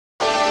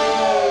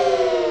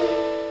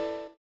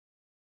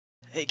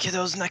Hey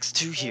kiddos, next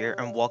 2 here,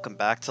 and welcome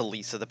back to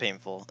Lisa the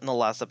Painful. In the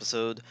last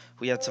episode,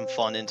 we had some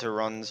fun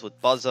interruns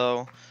with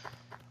Buzzo,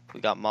 we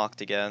got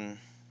mocked again,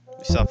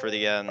 we suffered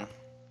again,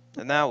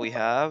 and now we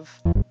have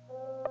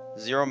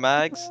 0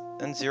 mags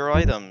and 0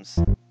 items.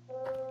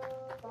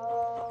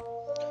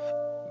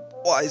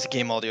 Why is the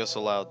game audio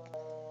so loud?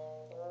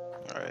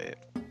 Alright.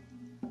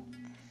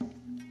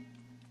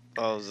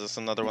 Oh, is this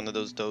another one of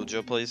those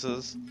dojo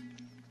places?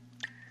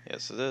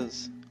 Yes it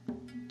is.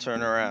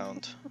 Turn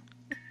around.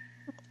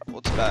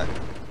 What's back?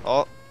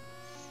 Oh!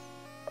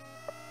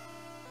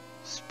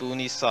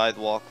 Spoony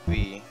Sidewalk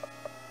B.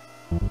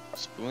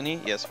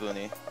 Spoony? Yeah,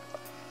 Spoony.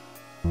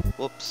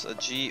 Whoops, a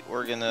G,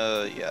 we're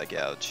gonna, yeah,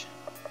 gouge.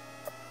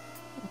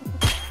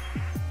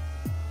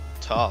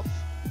 Tough.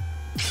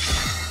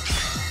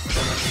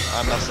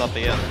 I messed up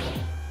again.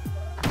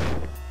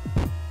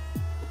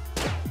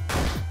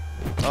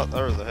 Oh,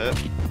 there was a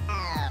hit.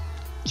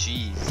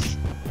 Jeez.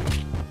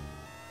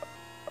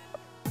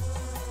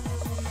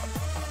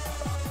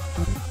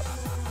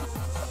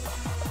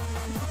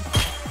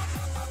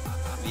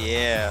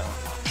 Yeah.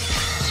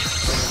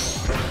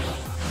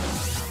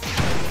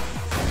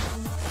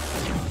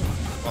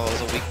 Oh, that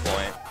was a weak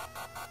point.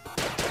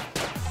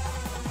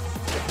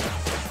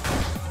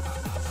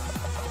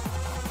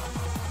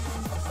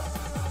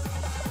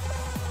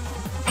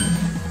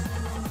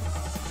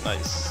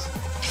 Nice.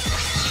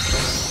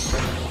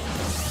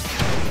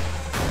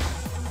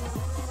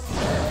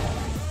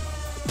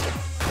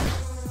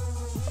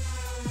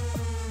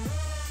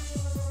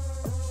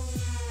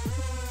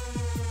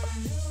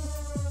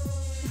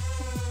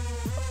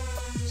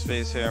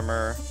 Space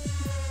hammer,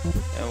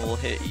 and we'll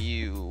hit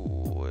you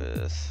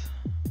with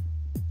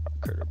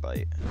critter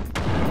bite.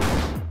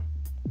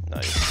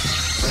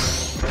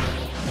 Nice.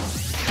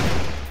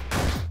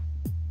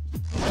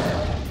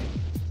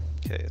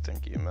 Okay, I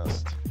think you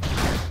missed.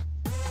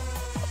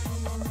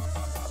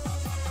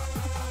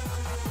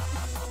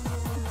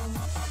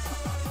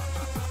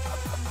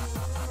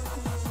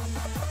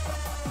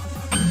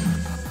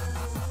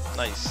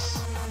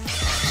 Nice.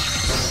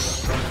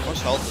 How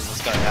much health does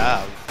this guy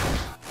have?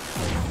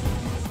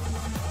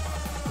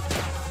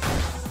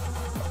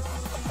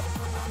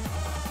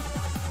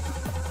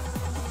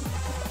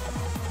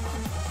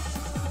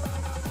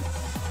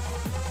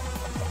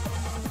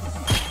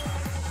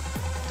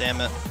 Damn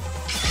it.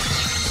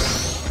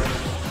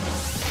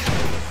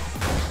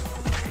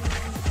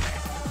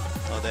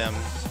 Oh damn,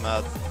 he's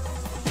mad.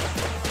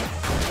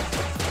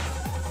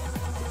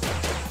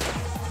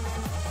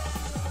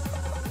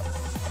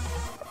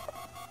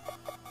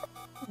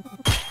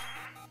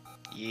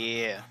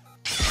 Yeah.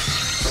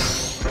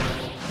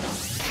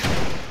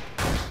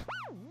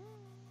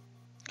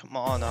 Come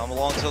on, how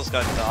long until this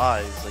guy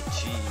dies? Like,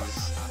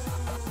 jeez.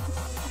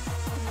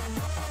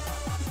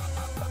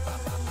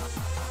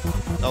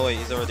 Oh wait,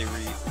 he's already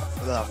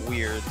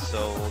weird,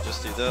 so we'll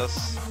just do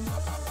this.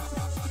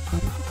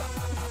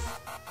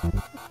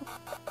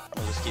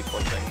 We'll just keep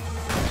whipping.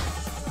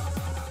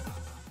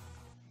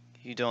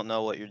 You don't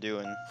know what you're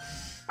doing.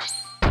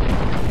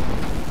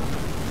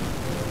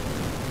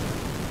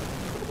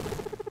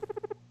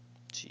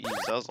 Jeez,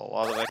 that was a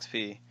lot of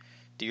XP.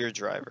 Deer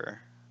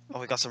driver. Oh,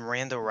 we got some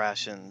rando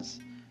rations.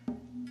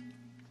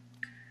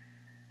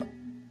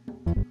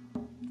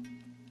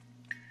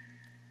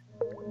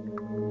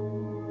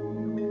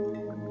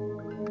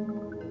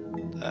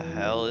 The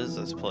hell is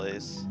this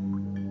place?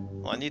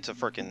 Well, I need to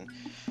frickin',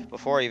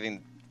 before I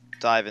even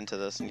dive into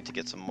this, I need to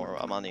get some more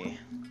money.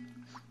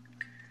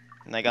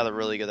 And I got a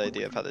really good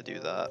idea of how to do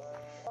that.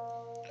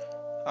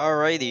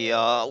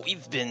 Alrighty,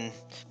 we've been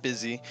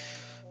busy.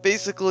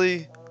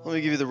 Basically, let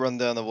me give you the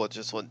rundown of what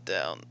just went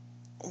down.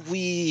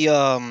 We,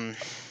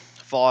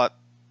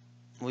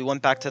 we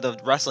went back to the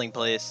wrestling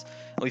place,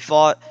 and we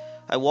fought.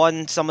 I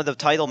won some of the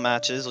title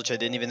matches, which I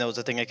didn't even know was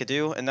a thing I could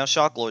do, and now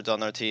Shocklord's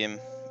on our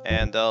team.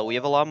 And we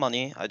have a lot of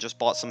money. I just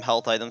bought some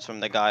health items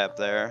from the guy up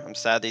there. I'm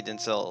sad they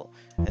didn't sell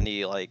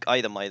any, like,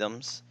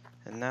 items.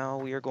 And now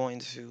we are going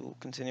to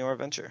continue our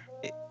adventure.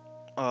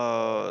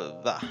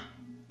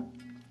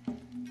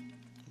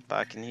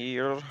 Back in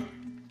here.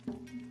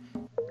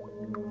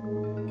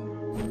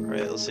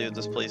 Alright, let's see what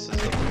this place is.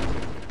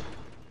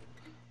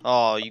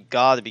 Oh, you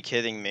gotta be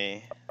kidding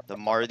me. The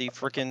Marty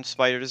frickin'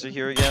 spiders are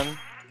here again?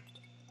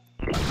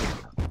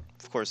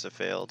 Of course it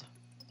failed.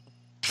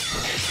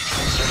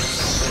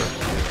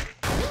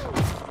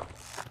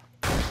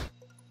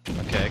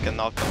 Okay, I can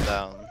knock them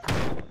down.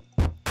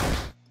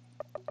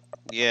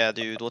 Yeah,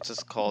 dude, what's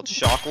this called?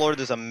 Shocklord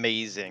is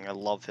amazing. I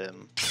love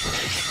him.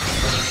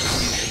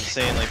 He's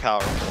insanely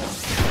powerful.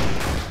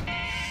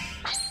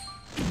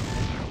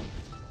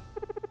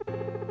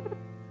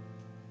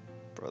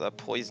 Bro, that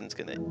poison's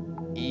gonna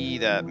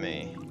eat at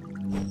me.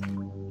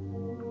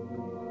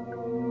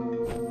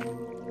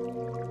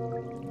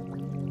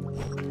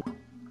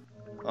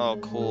 Oh,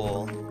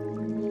 cool.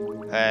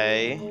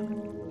 Hey.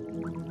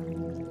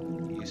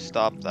 You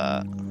stop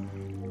that.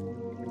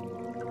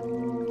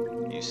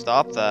 You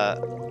stop that.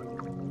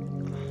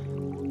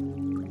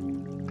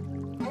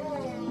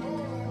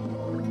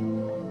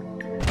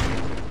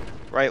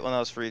 Right when I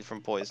was freed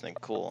from poisoning.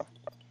 Cool.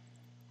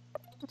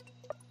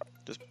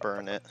 Just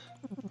burn it.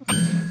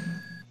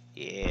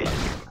 Yeah.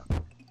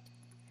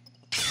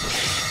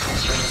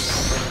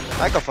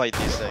 I can fight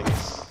these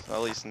things.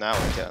 At least now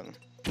I can.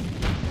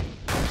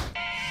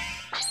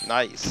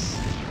 Nice.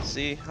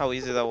 See how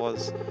easy that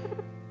was?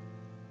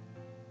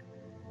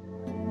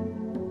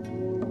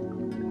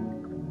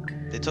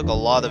 They took a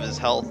lot of his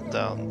health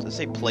down. Did it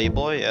say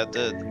Playboy? Yeah, it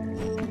did.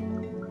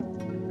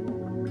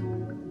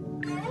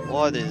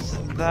 What is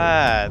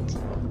that?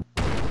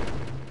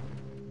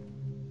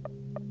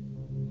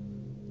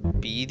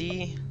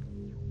 Beady?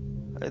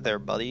 Hey there,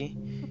 buddy.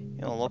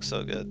 You don't look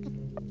so good.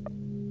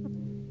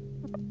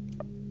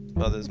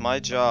 But it's my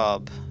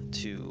job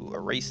to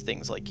erase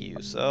things like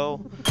you,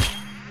 so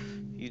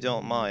you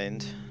don't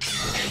mind.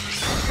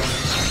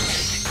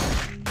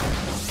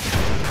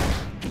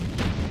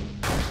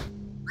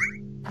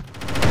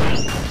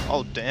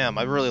 Oh damn,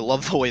 I really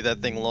love the way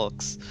that thing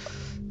looks.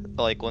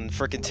 Like when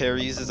frickin'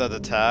 Terry uses that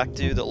attack,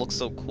 dude, it looks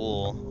so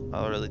cool.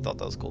 I really thought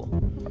that was cool. I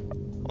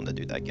want to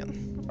do that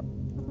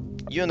again.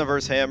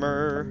 Universe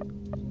Hammer!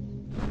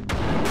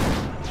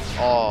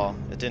 Oh,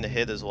 it didn't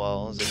hit as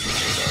well as it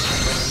usually does.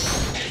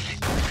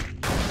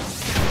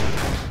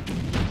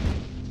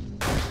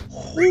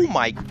 Oh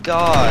my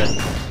god!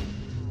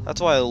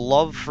 That's why I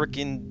love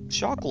frickin'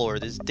 Shock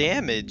Lord. His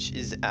damage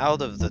is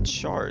out of the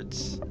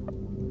charts.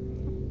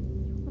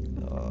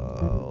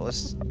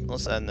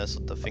 Let's end this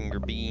with the finger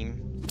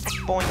beam.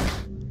 Boink!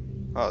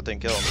 Oh, it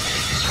didn't kill him.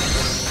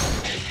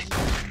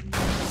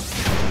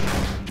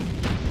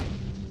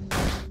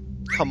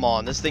 Come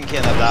on, this thing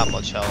can't have that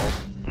much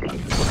health.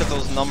 Look at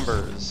those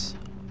numbers.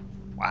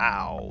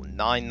 Wow,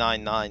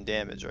 999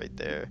 damage right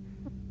there.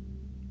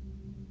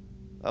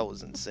 That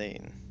was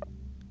insane.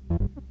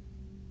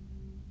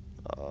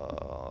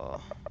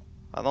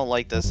 I don't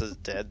like this as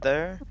dead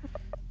there,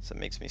 so it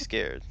makes me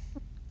scared.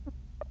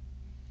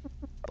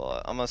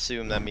 But I'm gonna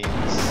assume that means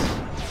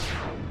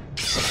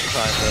some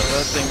kind of...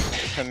 I think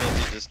that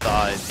means he just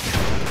died.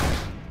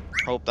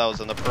 Hope that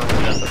wasn't a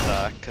permadeath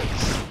attack,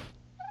 because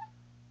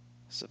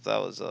if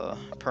that was a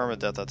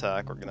permadeath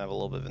attack, we're gonna have a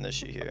little bit of an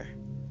issue here.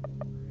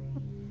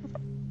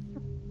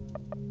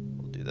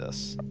 We'll do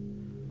this.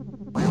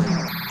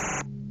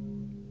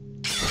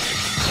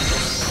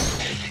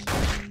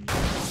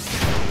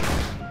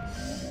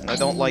 I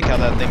don't like how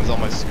that thing's on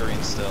my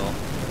screen still.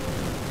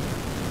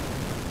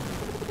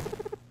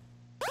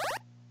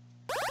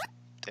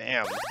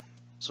 Damn.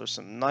 Those are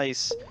some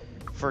nice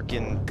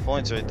freaking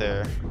points right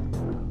there.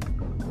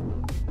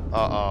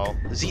 Uh-oh.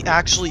 Is he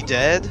actually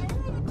dead?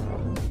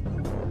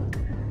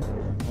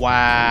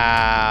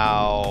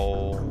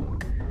 Wow.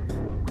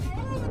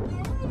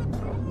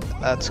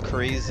 That's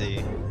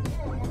crazy.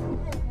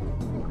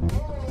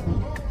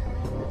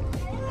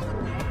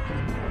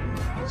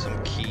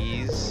 Some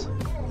keys.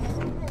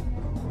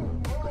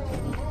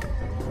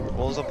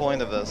 What was the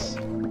point of this?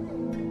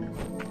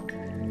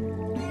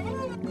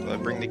 Do I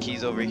bring the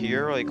keys over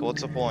here? Like,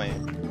 what's the point?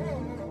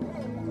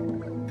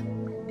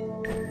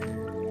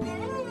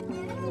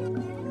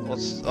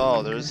 What's...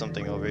 Oh, there is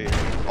something over here.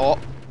 Oh!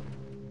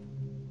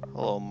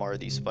 Hello,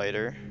 Marty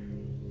Spider.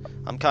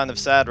 I'm kind of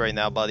sad right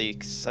now, buddy,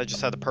 'cause I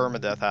just had a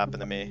permadeath happen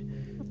to me.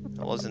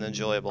 It wasn't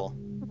enjoyable.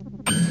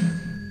 You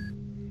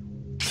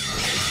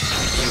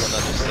wouldn't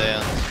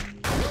understand.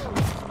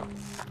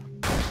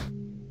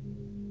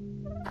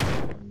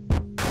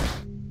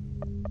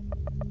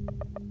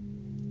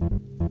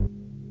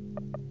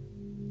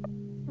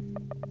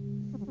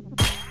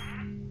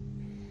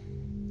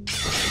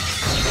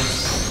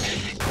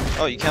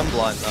 Oh, you can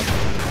blind them.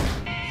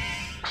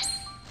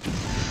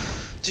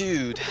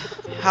 Dude,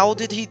 how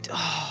did he...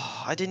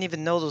 Oh, I didn't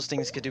even know those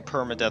things could do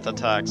permadeath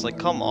attacks. Like,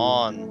 come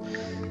on.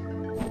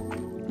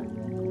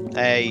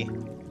 Hey.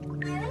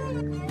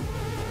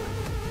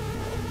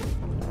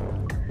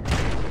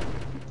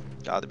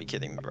 Gotta be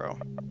kidding me, bro.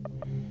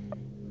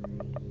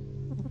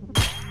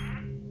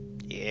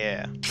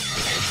 Yeah.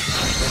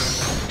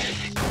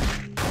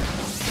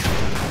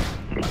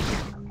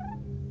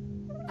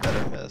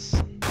 Better miss.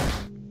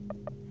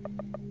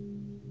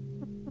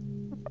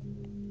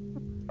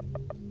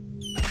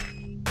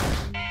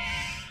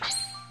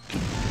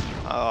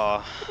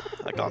 Oh,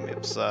 that got me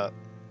upset.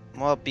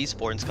 Well,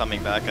 Beastborn's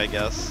coming back, I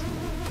guess.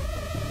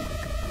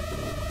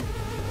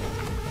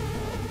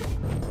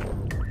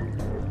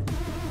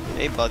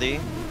 Hey, buddy.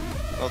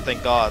 Oh,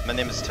 thank God. My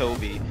name is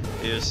Toby. You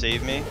here to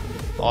save me?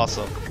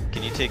 Awesome.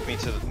 Can you take me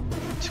to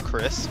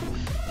Crisp?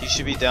 He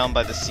should be down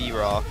by the sea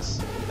rocks.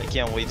 I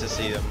can't wait to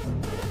see him.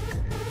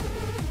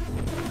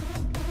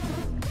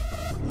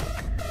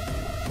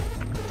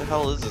 What the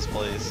hell is this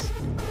place?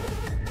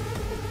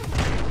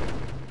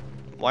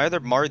 Why are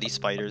there Marty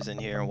spiders in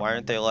here? Why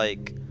aren't they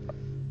like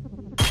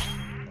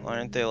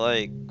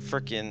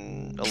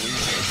frickin'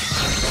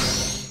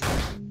 illusions?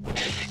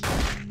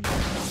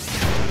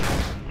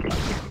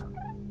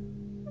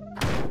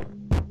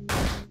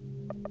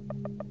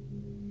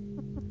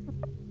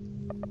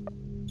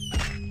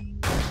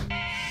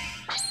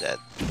 Dead.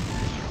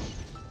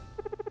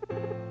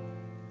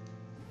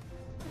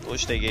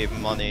 Wish they gave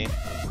money.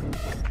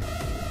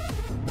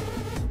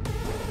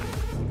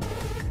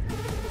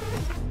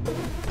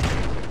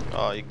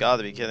 Oh, you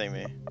gotta be kidding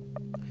me.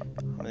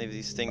 How many of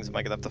these things am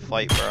I gonna have to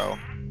fight, bro?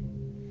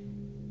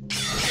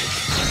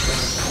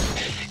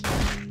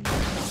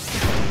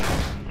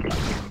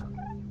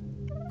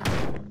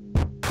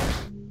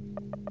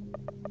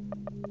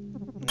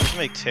 Let's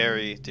make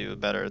Terry do a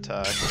better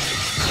attack.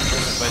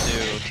 If I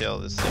do, kill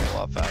this thing a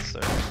lot faster.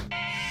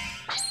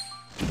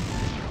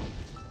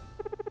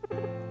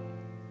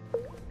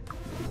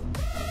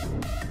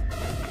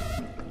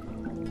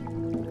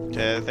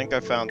 Okay, I think I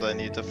found what I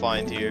need to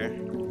find here.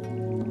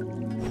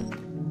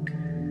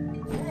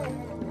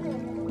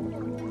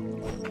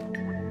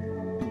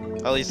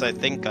 At least I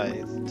think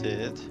I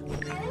did.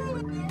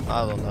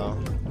 I don't know.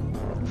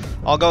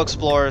 I'll go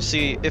explore,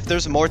 see if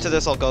there's more to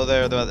this, I'll go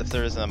there, but if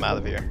there isn't, I'm out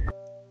of here.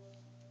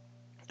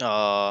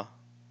 I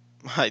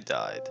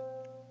died.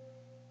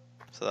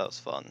 So that was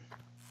fun.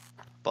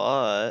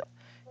 But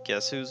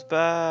guess who's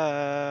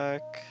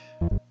back?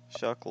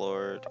 Shock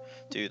Lord.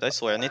 Dude, I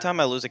swear, anytime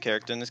I lose a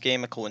character in this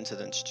game, a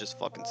coincidence just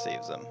fucking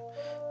saves them.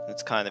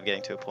 It's kind of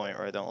getting to a point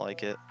where I don't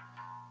like it.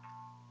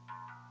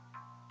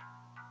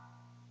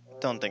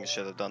 Don't think I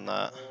should have done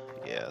that.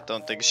 Yeah,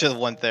 don't think I should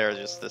have went there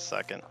just this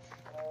second.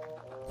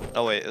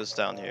 Oh wait, it was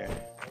down here.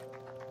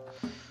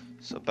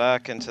 So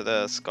back into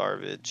this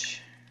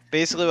garbage.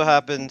 Basically what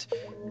happened,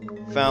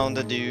 found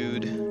a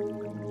dude,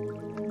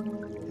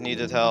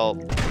 needed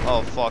help.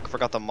 Oh fuck,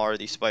 forgot the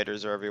Marty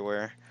spiders are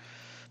everywhere.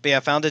 But yeah,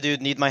 found a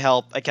dude, need my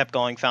help. I kept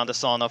going, found a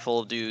sauna full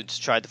of dudes,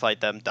 tried to fight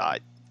them,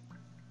 died.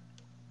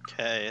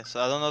 Okay, so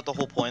I don't know what the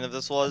whole point of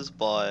this was,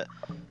 but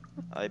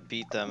I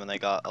beat them and I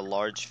got a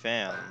large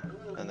fan.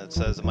 And it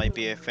says it might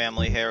be a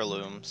family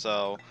heirloom,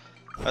 so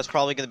that's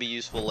probably going to be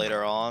useful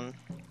later on.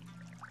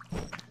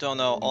 Don't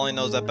know, all I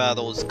know is that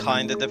battle was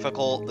kind of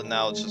difficult, but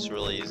now it's just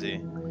really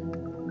easy.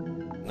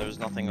 There's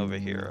nothing over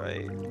here,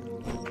 right?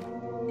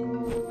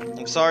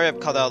 I'm sorry I've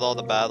cut out all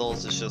the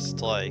battles, it's just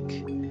like,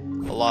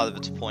 a lot of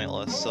it's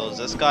pointless. So is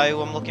this guy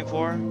who I'm looking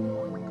for?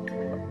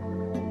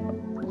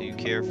 Do you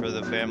care for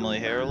the family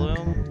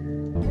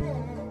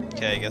heirloom?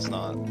 Okay, I guess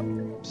not.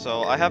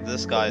 So I have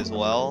this guy as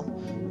well.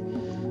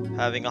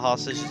 Having a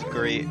hostage is a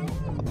great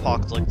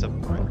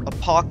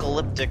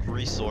apocalyptic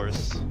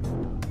resource.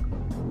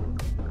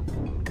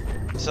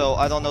 So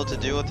I don't know what to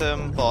do with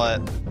him,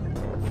 but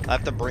I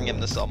have to bring him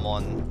to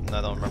someone, and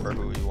I don't remember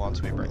who he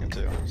wants me to bring him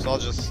to. So I'll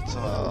just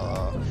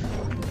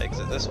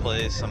exit this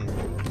place. I'm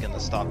gonna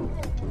stop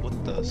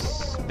with the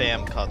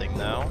spam cutting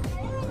now.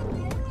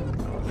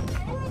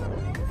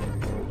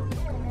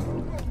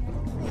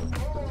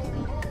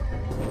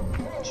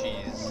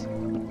 Jeez.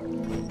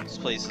 This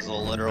place is a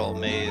literal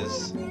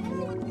maze.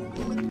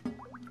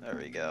 There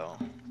we go.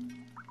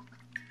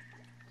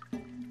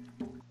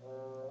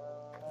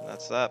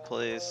 That's that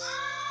place.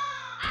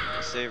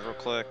 Save real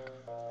quick.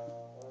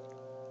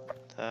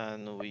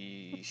 Then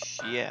we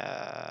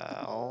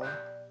shall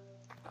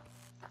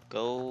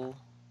go.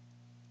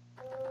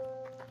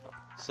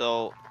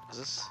 So, is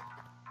this?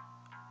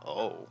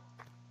 Oh.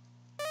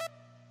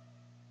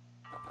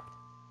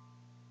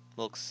 It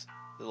looks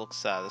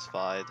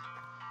satisfied.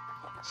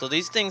 So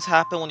these things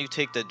happen when you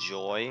take the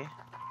joy.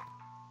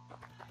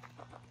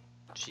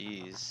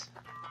 Jeez.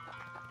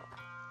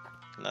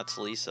 And that's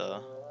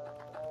Lisa.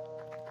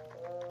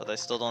 But I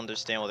still don't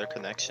understand what her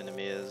connection to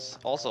me is.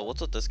 Also,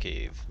 what's with this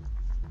cave?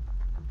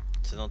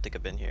 I don't think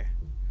I've been here.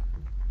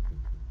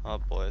 Oh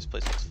boy, this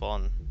place looks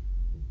fun.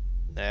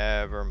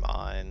 Never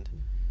mind.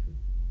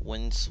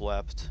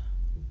 Windswept.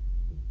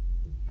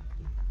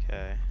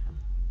 Okay.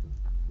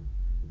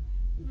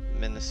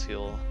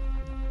 Minuscule.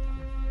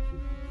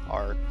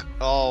 Arc.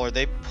 Oh, are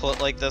they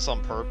put like this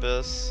on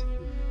purpose?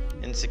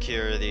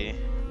 Insecurity.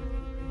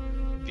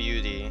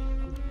 Beauty.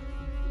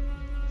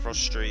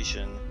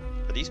 Frustration.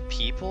 Are these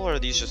people or are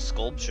these just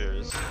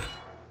sculptures?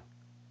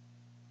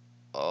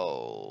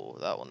 Oh,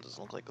 that one doesn't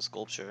look like a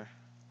sculpture.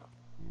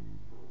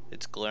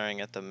 It's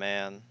glaring at the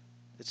man.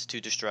 It's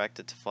too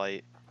distracted to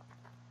fight.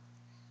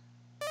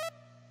 I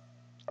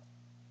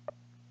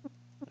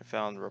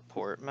found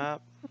report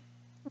map.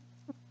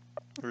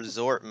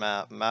 Resort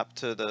map. Map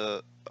to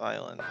the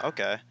island.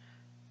 Okay.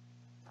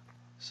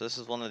 So this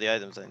is one of the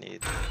items I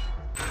need.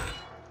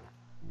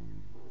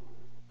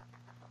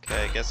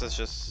 Okay, I guess it's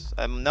just...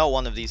 I know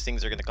one of these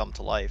things are gonna come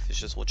to life. It's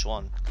just which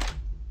one.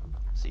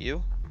 Is it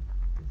you?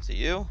 Is it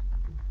you?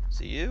 Is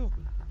it you?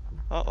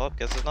 Oh,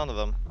 guess it's none of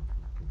them.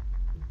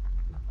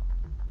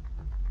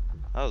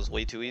 That was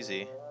way too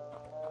easy.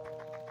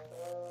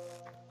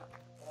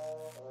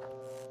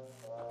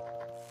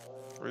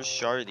 Where's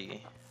Shardy?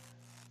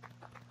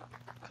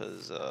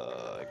 Because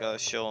I gotta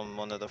show him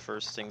one of the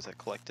first things I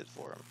collected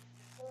for him.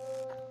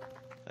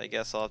 I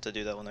guess I'll have to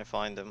do that when I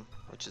find him,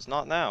 which is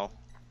not now.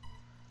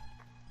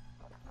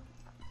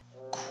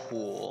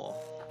 Cool.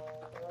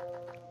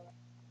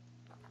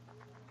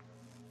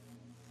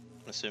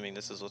 I'm assuming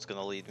this is what's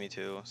gonna lead me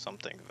to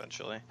something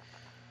eventually.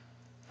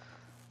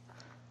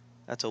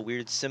 That's a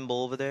weird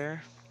symbol over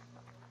there.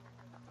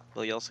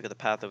 Well, you also got a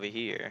path over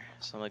here,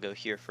 so I'm gonna go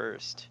here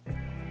first.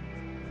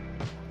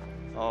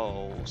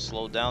 Oh,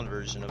 slowed down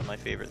version of my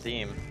favorite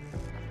theme.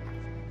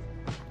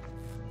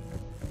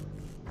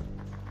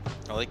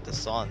 I like the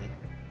sun.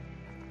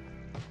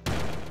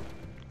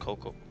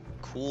 Coco.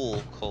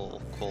 Cool. Cola?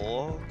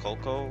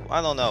 Coco?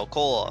 I don't know.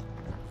 Cola.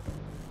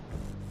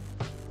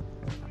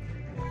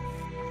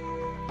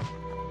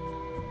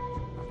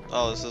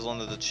 Oh, this is one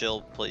of the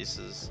chill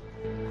places.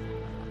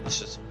 It's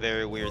just a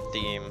very weird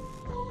theme.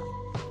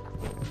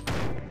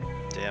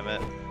 Damn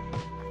it.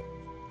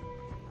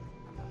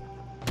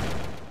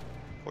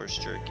 Horse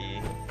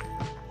jerky.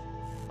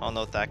 I don't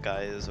know what that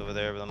guy is over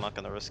there, but I'm not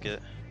gonna risk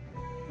it.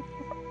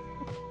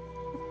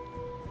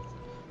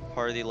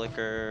 Party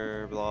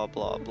liquor, blah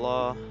blah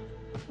blah.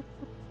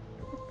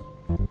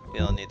 We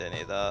don't need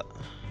any of that.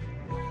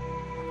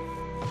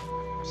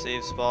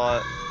 Save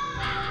spot.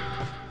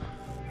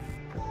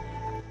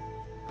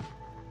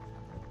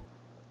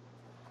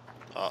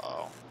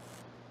 Uh-oh.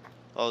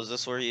 Oh, is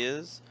this where he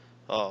is?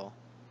 Oh.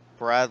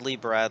 Bradley.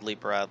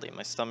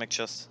 My stomach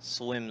just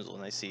swims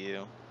when I see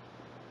you.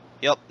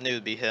 Yup, knew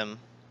it'd be him.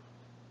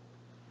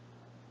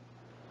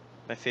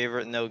 My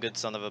favorite no good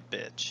son of a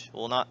bitch.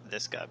 Well, not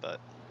this guy, but...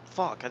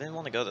 Fuck, I didn't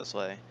want to go this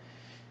way.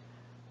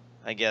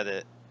 I get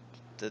it.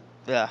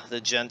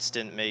 The gents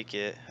didn't make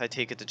it. I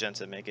take it the gents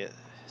didn't make it.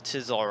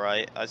 'Tis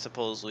alright. I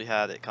suppose we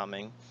had it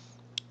coming.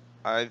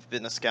 I've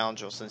been a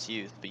scoundrel since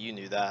youth, but you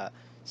knew that.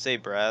 Say,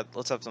 Brad,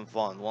 let's have some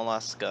fun. One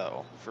last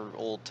go, for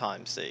old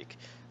time's sake.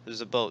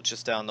 There's a boat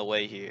just down the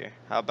way here.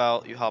 How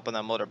about you hop on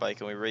that motorbike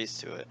and we race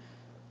to it?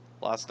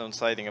 Last known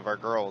sighting of our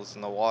girl is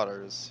in the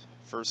waters.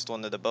 First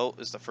one to the boat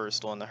is the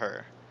first one to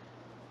her.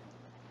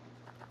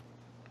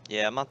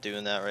 Yeah, I'm not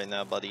doing that right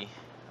now, buddy.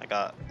 I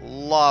got a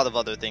lot of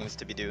other things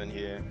to be doing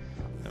here.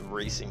 I'm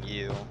racing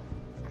you.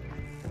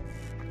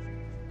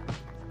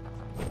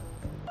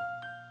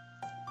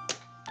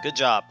 Good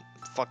job.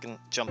 Fucking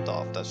jumped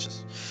off. That's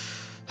just...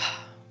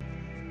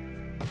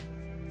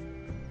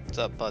 What's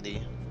up,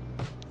 buddy?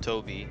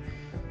 Toby.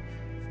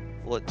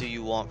 What do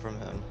you want from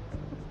him?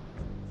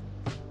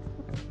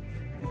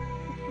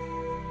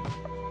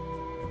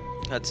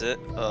 That's it?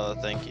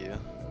 Thank you.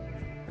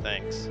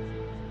 Thanks.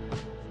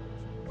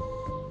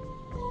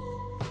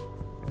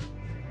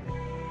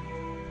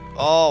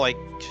 Oh,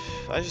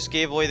 I just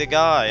gave away the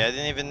guy. I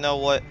didn't even know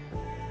what...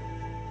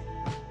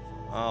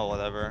 Oh,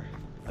 whatever.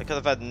 I could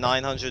have had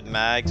 900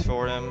 mags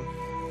for him,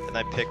 and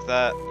I picked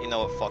that. You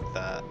know what? Fuck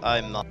that.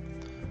 I'm not...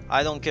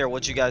 I don't care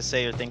what you guys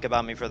say or think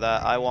about me for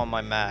that. I want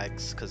my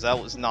mags, because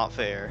that was not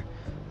fair.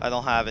 I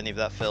don't have any of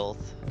that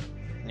filth.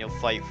 And you'll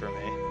fight for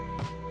me.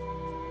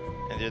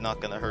 And you're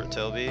not gonna hurt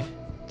Toby?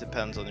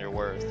 Depends on your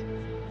worth.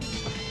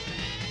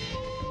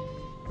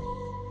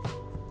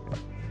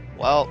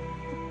 Well,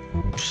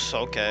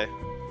 okay.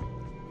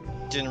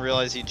 Didn't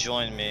realize he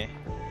joined me.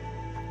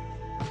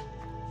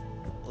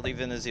 What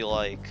even is he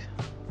like?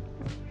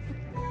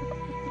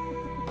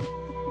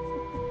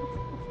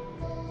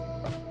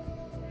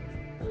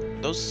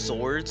 Those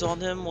swords on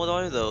him? What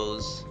are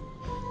those?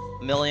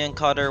 Million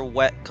cutter,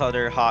 wet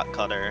cutter, hot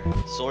cutter.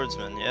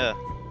 Swordsman, yeah.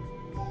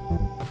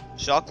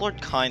 Shock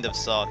Lord kind of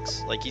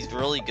sucks. Like, he's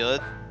really good,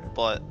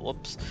 but...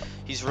 Whoops.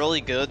 He's really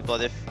good,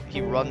 but if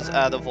he runs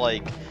out of,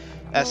 like,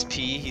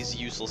 SP, he's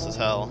useless as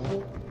hell.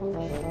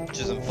 Which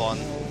isn't fun.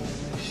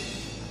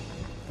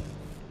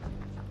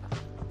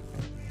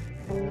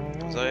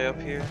 Was I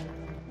up here?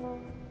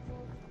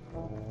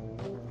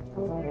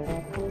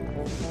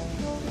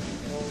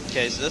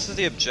 Okay, so this is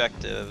the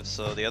objective,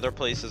 so the other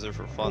places are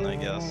for fun, I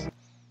guess.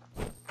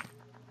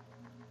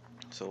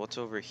 So what's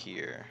over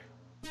here?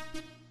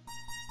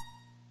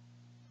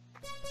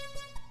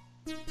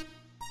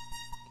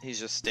 He's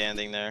just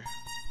standing there.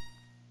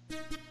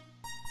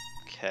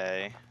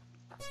 Okay.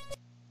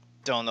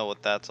 Don't know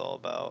what that's all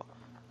about.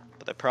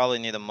 But I probably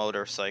need a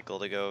motorcycle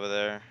to go over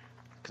there,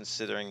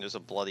 considering there's a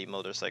bloody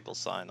motorcycle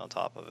sign on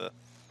top of it.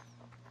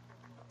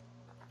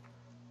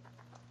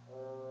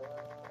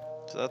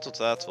 So that's what's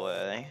that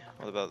way.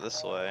 What about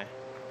this way?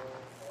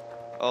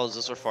 Oh, is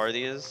this where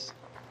Farty is?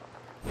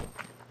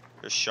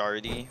 Or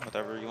Shardy,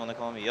 whatever you want to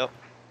call me. Yup.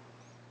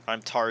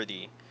 I'm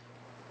tardy.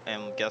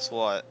 And guess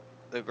what?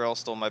 The girl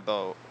stole my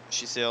boat.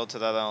 She sailed to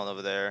that island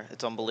over there.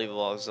 It's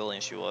unbelievable how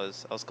resilient she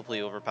was. I was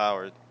completely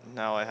overpowered.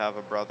 Now I have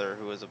a brother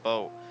who has a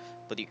boat,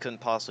 but he couldn't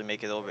possibly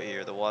make it over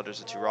here. The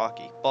waters are too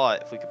rocky.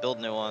 But if we could build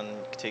a new one,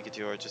 we could take it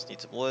to her. Just need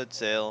some wood,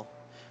 sail,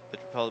 would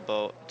propel the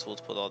boat, tools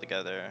to put it all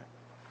together.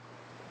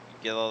 You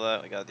get all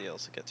that? We got the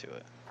deals to get to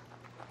it.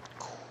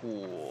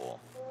 Cool.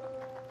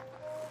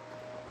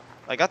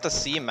 I got the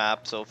sea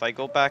map, so if I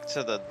go back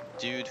to the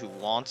dude who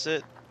wants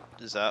it,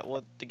 is that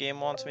what the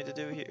game wants me to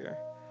do here?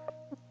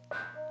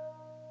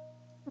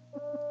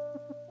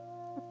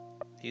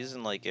 He's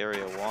in like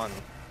area 1.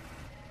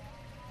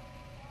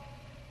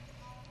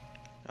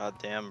 God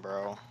damn,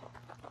 bro.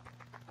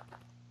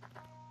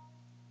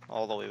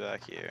 All the way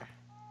back here.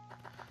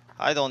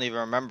 I don't even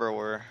remember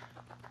where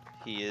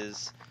he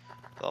is,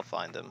 but I'll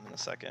find him in a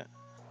second.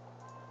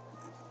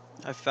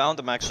 I found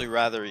him actually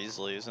rather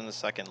easily. He was in the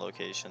second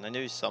location. I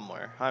knew he's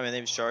somewhere. Hi, my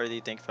name's Charlie.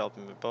 Thank you for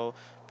helping me with boat.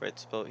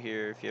 Bright's boat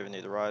here. If you ever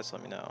need a ride,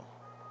 let me know.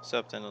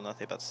 Except I know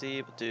nothing about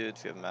sea, but dude,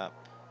 if you have a map.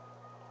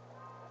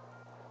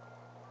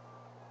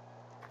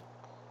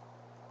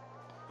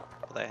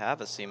 But I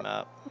have a sea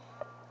map.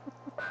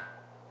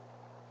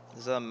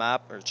 Is that a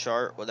map or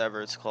chart?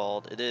 Whatever it's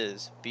called. It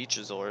is. Beach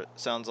resort.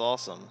 Sounds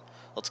awesome.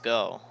 Let's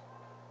go.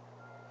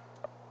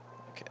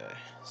 Okay.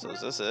 So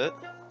is this it?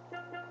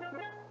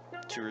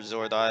 To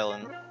Resort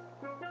Island.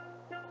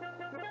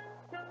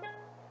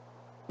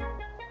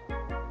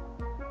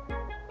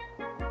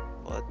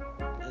 What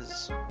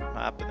is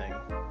happening?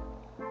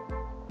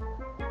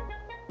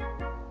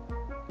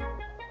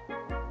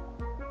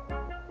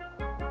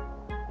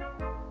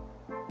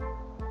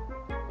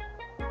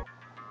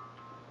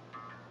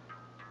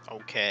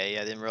 Okay,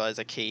 I didn't realize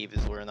a cave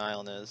is where an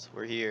island is.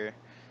 We're here.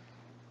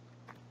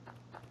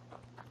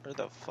 Where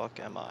the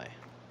fuck am I?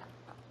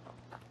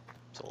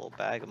 It's a little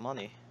bag of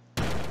money.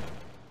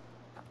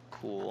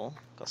 Cool.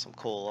 Got some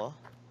cola.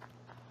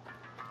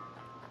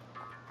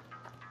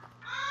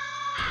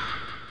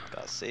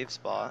 Got a safe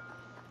spot.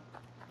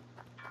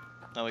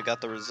 Now we got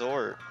the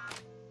resort.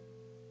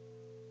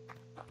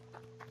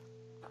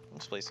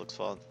 This place looks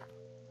fun.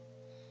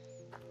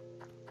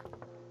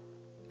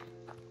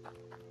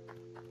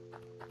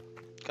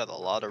 Got a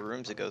lot of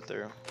rooms to go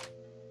through.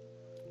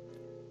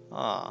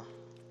 Ah,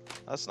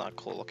 that's not a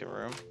cool looking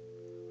room.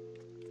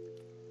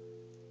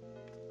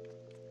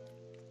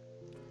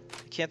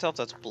 I can't tell if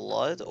that's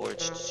blood or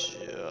it's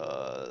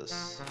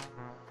just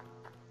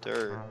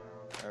dirt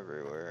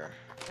everywhere.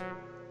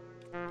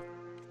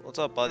 What's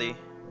up, buddy?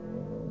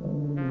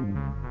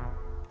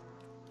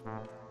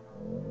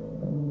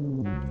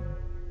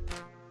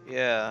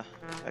 Yeah,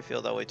 I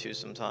feel that way too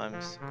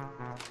sometimes.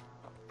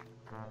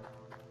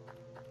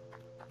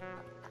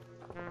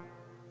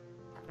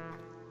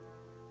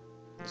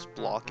 It's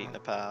blocking the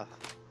path.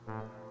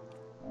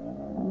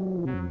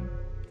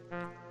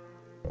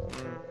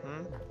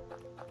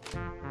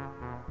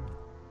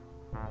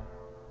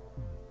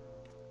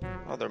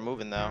 Oh, they're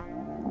moving now.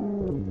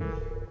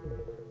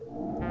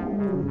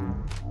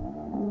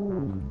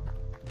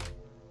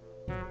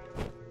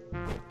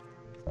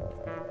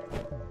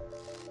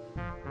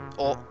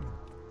 Oh,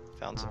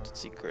 found something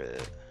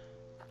secret.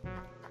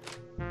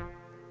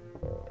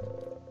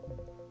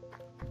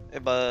 Hey,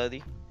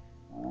 buddy.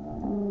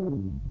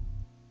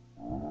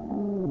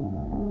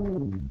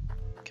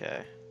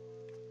 Okay.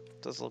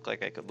 Does look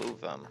like I could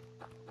move them.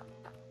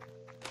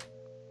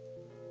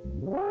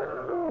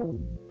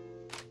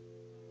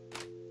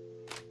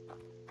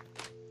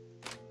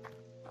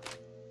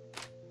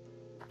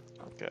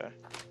 Okay.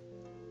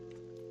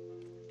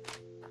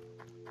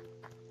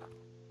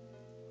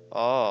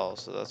 Oh,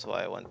 so that's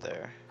why I went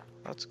there.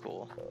 That's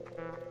cool.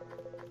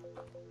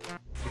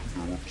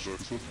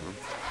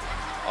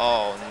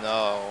 Oh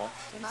no.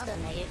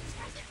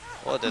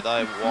 What did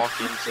I walk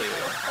into?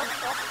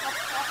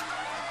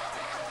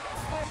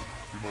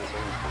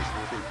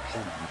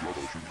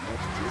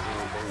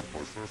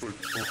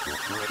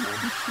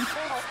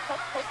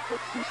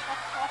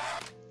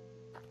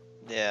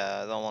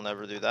 Yeah, I don't want to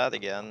ever do that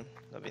again.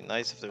 That'd be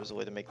nice if there was a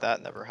way to make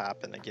that never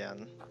happen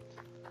again.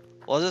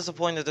 What is the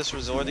point of this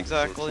resort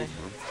exactly?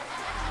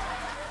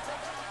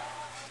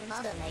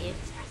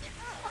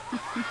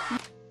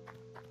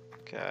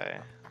 Okay,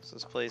 so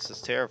this place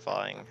is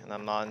terrifying and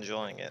I'm not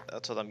enjoying it.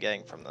 That's what I'm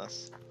getting from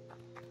this.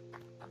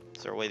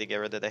 Is there a way to get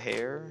rid of the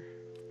hair?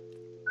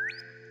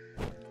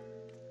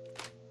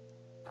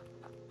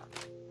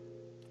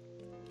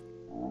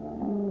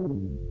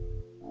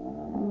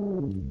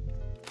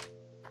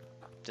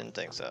 Didn't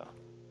think so.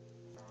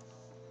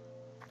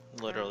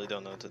 Literally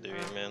don't know what to do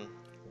here, man.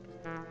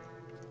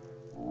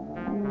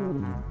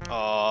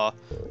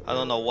 I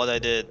don't know what I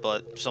did,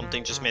 but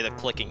something just made a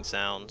clicking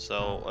sound.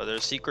 So, are there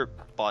secret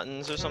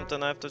buttons or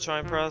something I have to try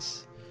and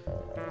press?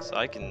 So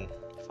I can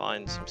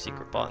find some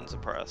secret buttons to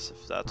press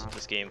if that's what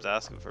this game's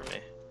asking for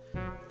me.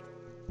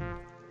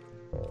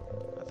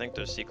 I think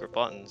there's secret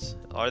buttons.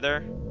 Are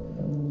there?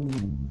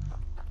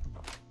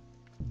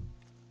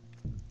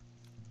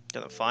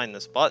 Gonna find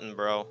this button,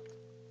 bro.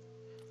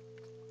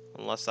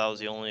 Unless that was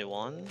the only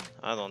one?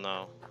 I don't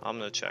know. I'm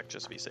gonna check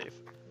just to be safe.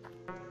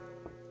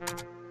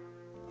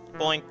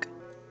 Boink.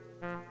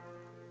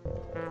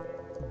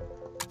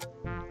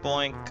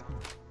 Boink.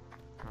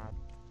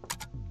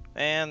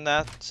 And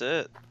that's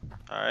it.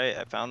 Alright,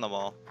 I found them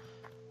all.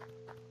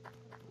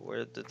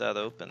 Where did that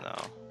open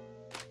now?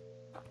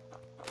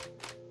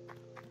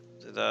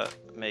 Did that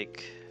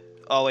make...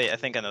 Oh wait, I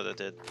think I know that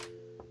did.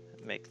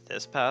 Make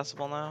this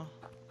passable now?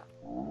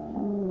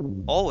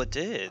 Oh, it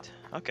did.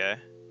 Okay.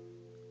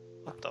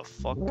 What the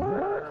fuck?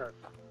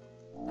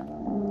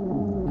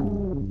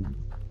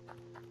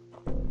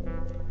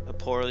 A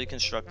poorly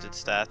constructed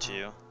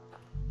statue.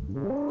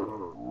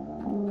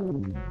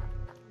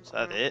 Is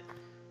that it?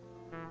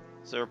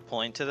 Is there a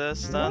point to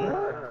this then?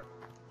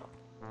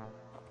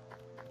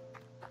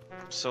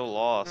 I'm so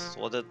lost.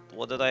 What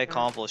did I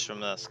accomplish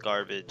from this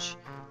garbage?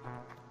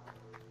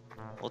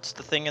 What's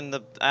the thing in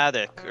the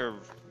attic or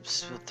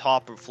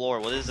top or floor?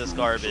 What is this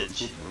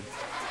garbage?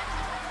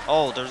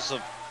 Oh, there's a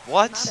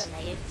what?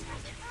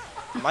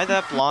 Am I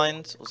that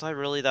blind? Was I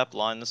really that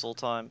blind this whole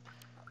time?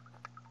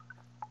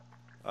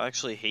 I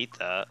actually hate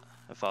that.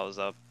 If I was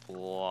that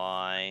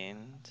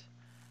blind.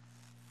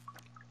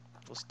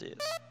 What's this?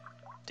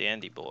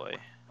 Dandy boy.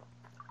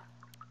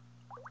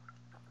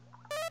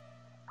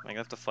 Am I gonna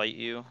have to fight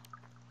you?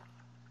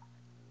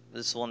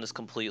 This one is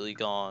completely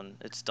gone.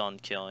 It's done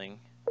killing.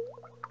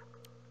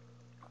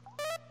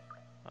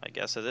 I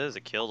guess it is.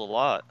 It killed a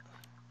lot.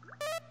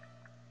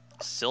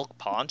 Silk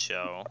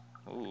poncho.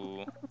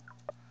 Ooh.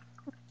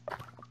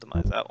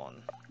 Optimize that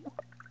one.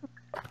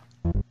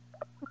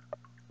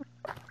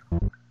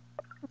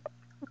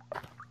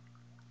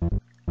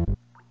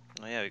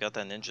 Oh yeah, we got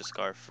that ninja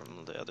scarf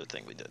from the other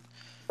thing we did.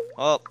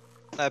 Well,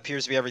 that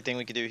appears to be everything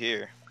we could do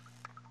here.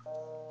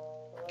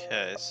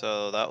 Okay,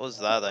 so that was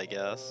that, I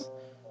guess.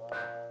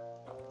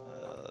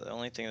 The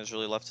only thing that's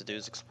really left to do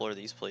is explore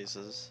these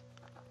places.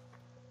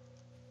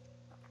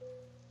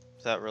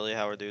 Is that really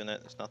how we're doing it?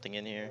 There's nothing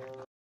in here.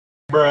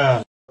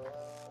 Bruh.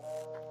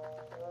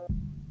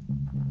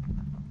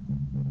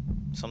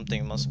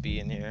 Something must be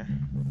in here.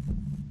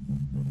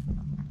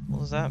 What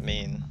does that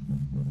mean?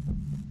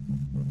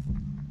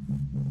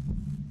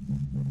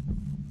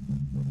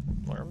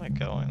 Where am I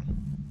going?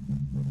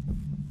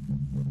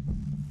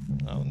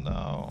 Oh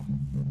no.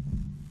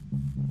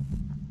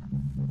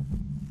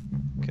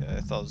 Okay,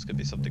 I thought it was gonna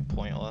be something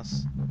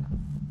pointless.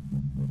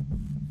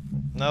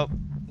 Nope,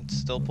 it's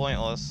still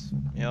pointless.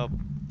 Yep.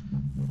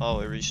 Oh,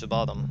 we reached the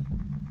bottom.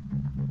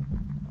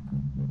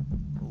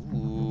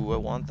 Ooh, I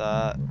want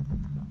that.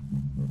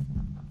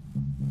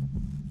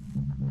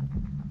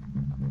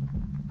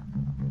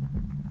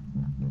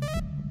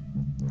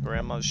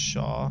 Grandma's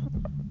Shaw.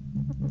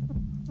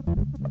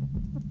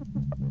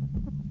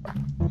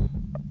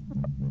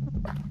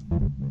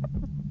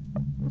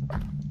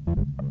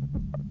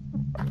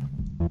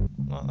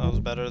 Well, that was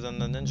better than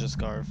the ninja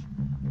scarf.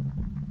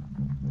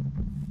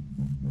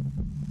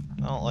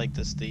 I don't like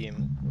this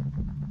theme.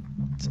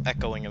 It's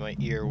echoing in my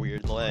ear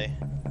weird way.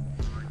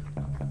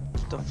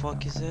 What the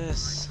fuck is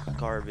this?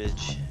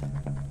 Garbage.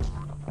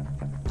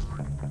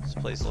 This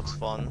place looks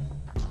fun.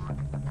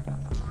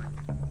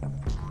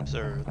 Is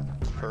there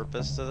a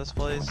purpose to this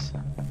place?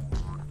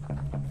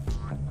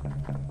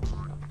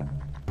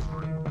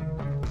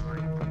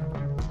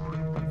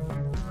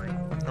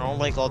 I don't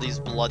like all these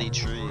bloody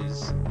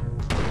trees.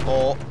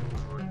 Oh.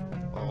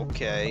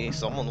 Okay,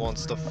 someone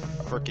wants to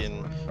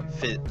frickin'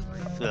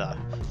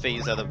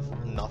 phase out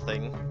of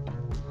nothing.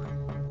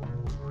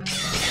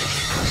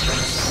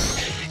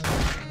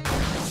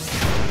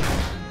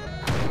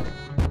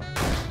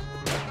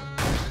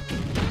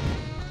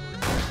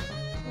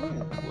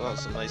 Ooh, wow,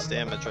 some nice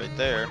damage right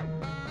there.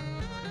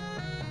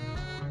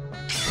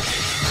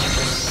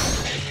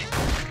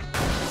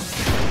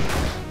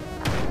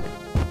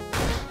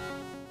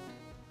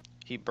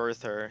 He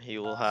birthed her, he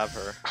will have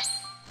her.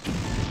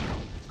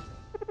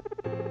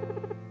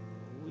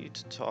 What are you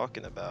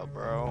talking about,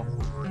 bro?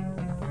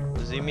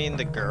 Does he mean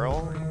the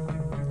girl?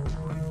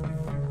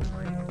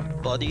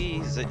 Buddy?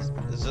 Is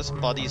this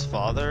Buddy's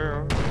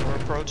father we're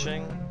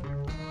approaching?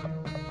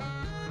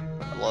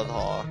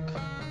 Bloodhawk.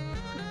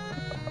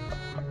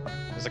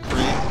 Is it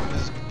Creed?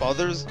 Is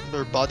Butters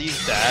or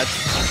Buddy's dad?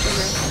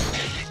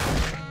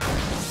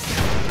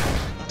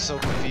 I'm so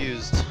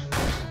confused.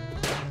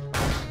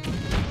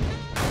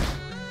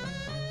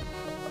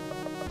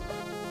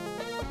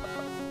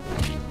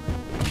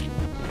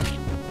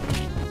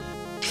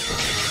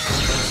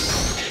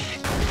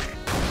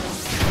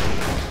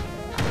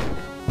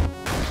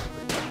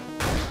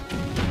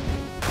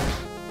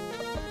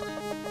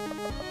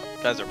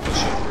 Guys are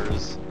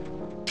pushovers.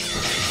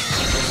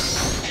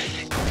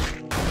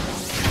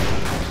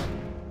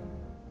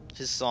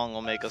 His song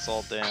will make us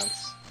all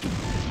dance.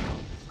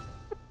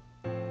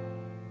 You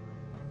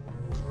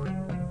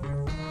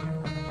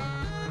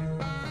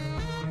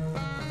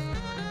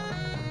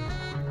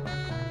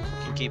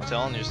can keep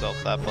telling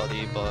yourself that,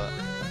 buddy, but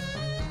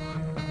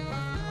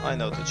I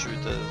know what the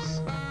truth is.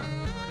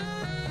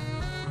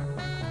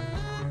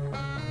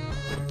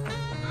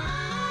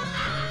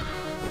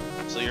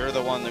 So you're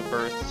the one who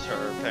birthed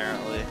her,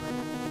 apparently.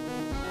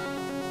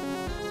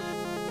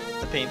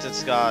 The painted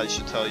sky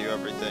should tell you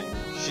everything.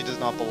 She does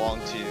not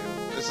belong to you.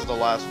 This is the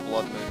last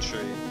blood moon tree,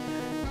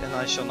 and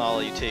I shall not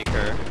let you take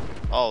her.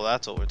 Oh,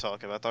 that's what we're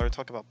talking about. I thought we were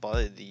talking about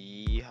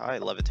Buddy. Hi,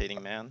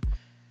 levitating man.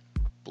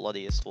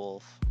 Bloodiest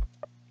wolf.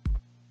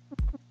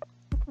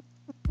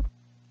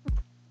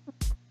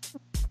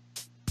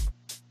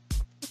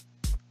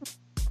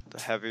 The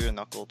heavier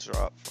knuckle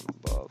drop from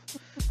above.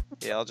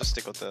 Yeah, I'll just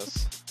stick with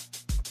this.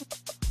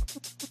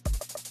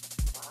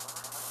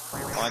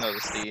 Oh, I know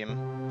this theme.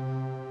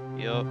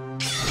 Yup.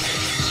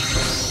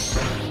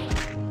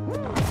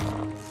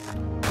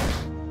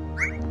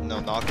 No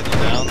knocking you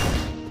down.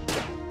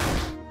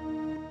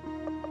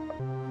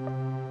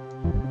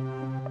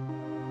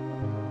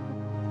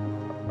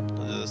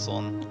 Look at this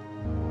one.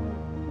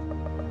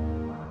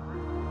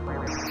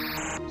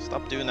 Just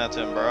Stop doing that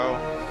to him, bro.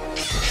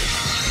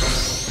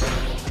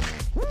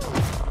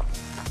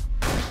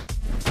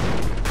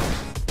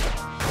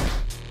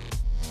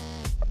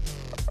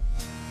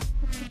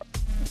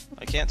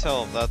 I can't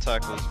tell if that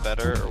attack was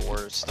better or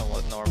worse than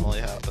what normally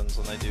happens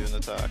when I do an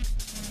attack.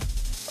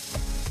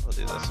 I'll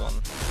do this one.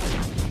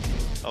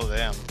 Oh,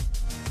 damn.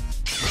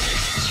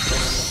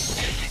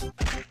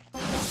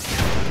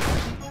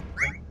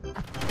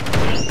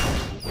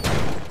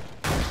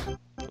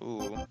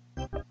 Ooh.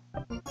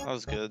 That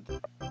was good.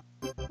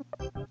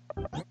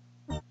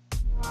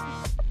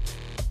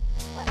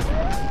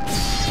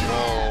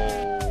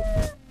 Whoa.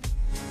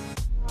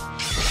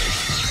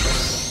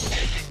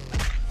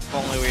 If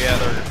only we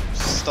had our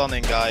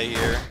stunning guy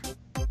here.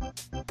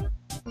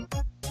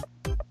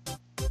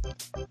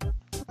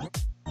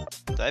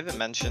 Did I even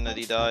mention that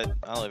he died?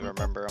 I don't even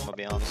remember, I'm gonna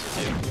be honest with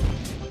you.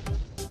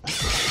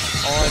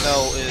 All I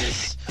know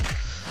is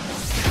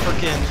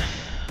frickin'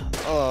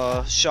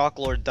 Shock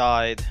Lord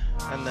died,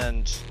 and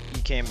then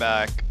he came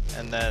back,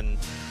 and then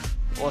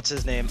what's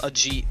his name?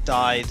 Ajit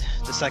died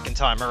the second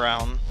time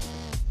around,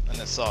 and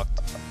it sucked.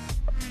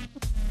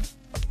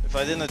 If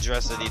I didn't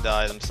address it, he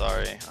died, I'm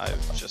sorry.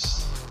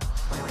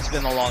 It's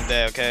been a long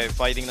day, okay?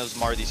 Fighting those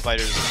Marty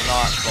spiders is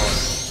not fun.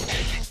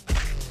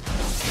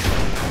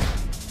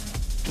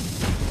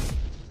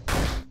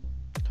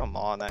 Come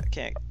on, that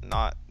can't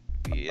not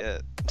be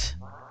it.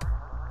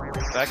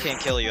 If that can't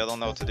kill you, I don't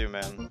know what to do,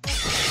 man.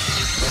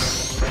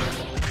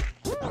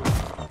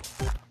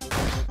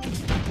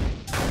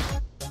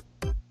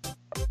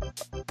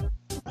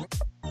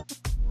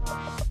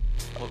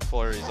 What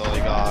flurry's all he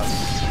got?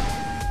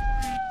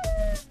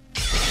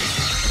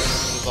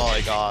 This is all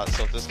I got,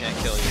 so if this can't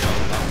kill you,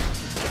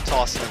 I'm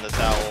tossing in the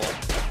towel.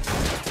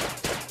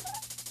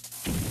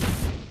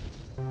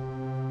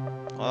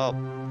 Well,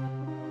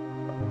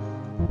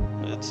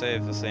 it's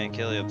safe if this ain't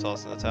kill you, I'm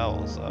tossing the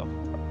towel, so.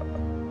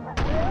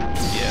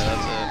 Yeah,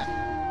 that's it.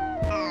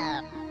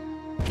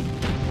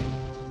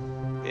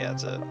 Yeah,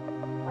 that's it.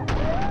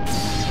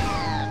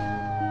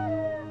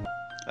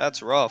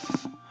 That's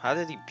rough. How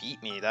did he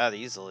beat me that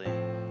easily?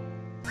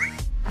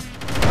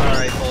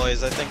 Alright,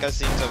 boys, I think I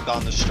seem to have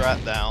gotten the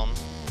strat down.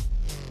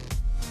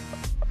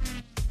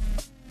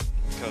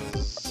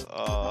 Because,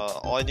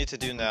 all I need to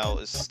do now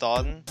is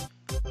stun,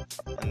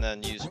 and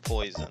then use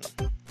poison.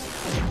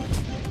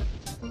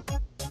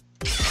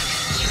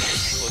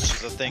 Which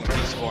is a thing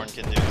Peaceborn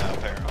can do now,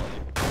 apparently.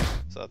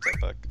 So that's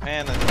epic.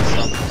 And I did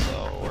stun him, so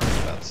we're in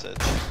a bad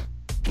sitch.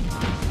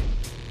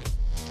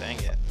 Dang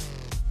it.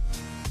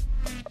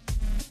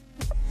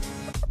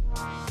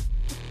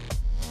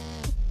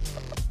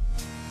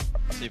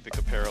 See if we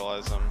could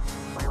paralyze him.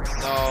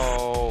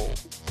 No!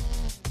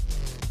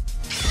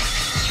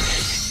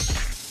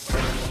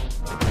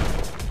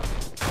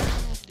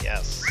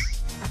 Yes.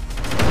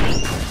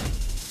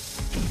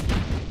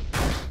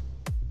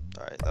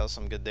 Alright, that was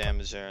some good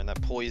damage there, and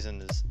that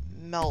poison is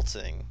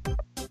melting. We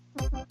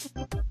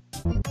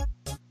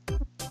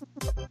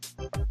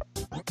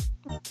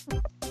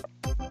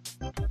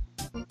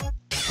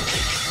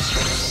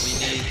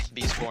need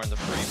Beastborn to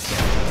free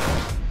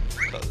himself,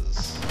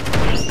 because,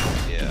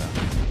 yeah.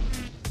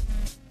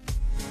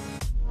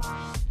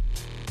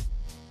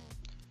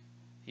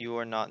 You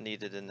are not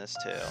needed in this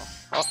tale.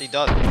 Oh, he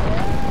does.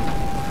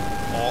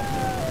 Oh.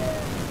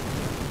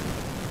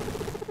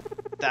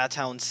 That's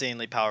how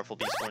insanely powerful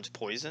Beastborn's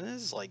poison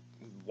is? Like,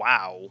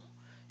 wow.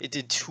 It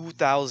did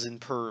 2,000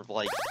 per,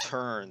 like,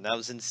 turn. That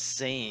was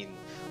insane.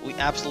 We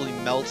absolutely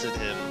melted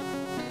him.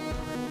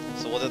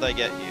 So what did I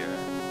get here?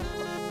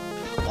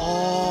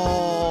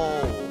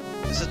 Oh!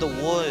 This is the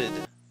wood.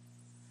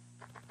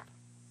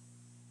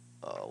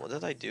 What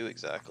did I do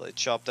exactly? I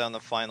chopped down the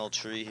final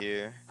tree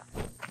here.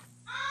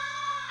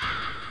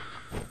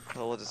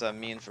 Oh, what does that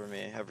mean for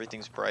me?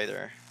 Everything's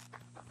brighter.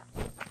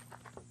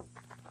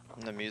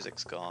 And the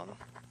music's gone.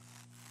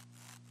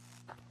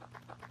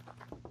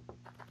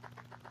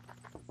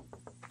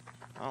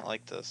 I don't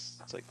like this.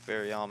 It's like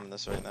very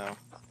ominous right now.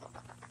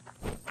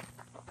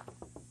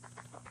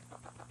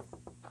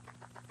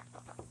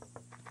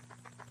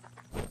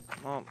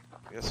 Well,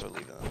 I guess we're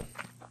leaving it.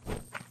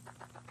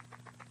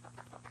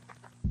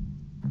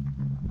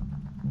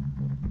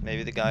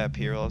 Maybe the guy up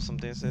here will have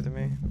something to say to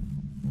me?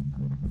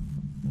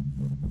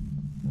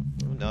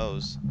 Who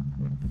knows?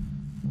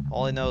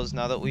 All I know is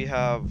now that we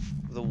have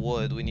the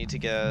wood, we need to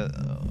get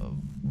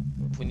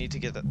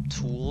the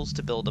tools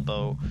to build a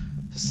boat,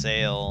 to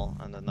sail,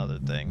 and another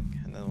thing,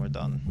 and then we're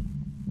done.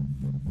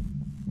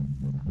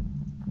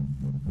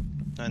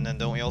 And then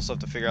don't we also have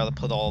to figure out how to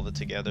put all of it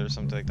together or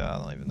something like that? I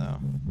don't even know.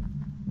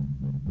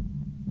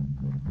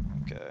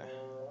 Okay.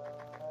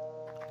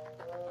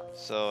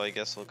 So I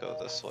guess we'll go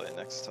this way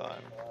next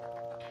time.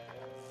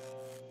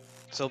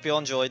 So hope you all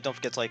enjoyed. Don't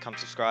forget to like, comment,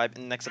 subscribe.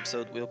 In the next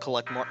episode, we'll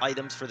collect more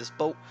items for this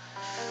boat.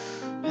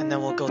 And then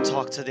we'll go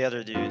talk to the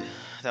other dude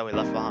that we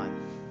left behind.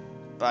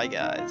 Bye,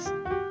 guys.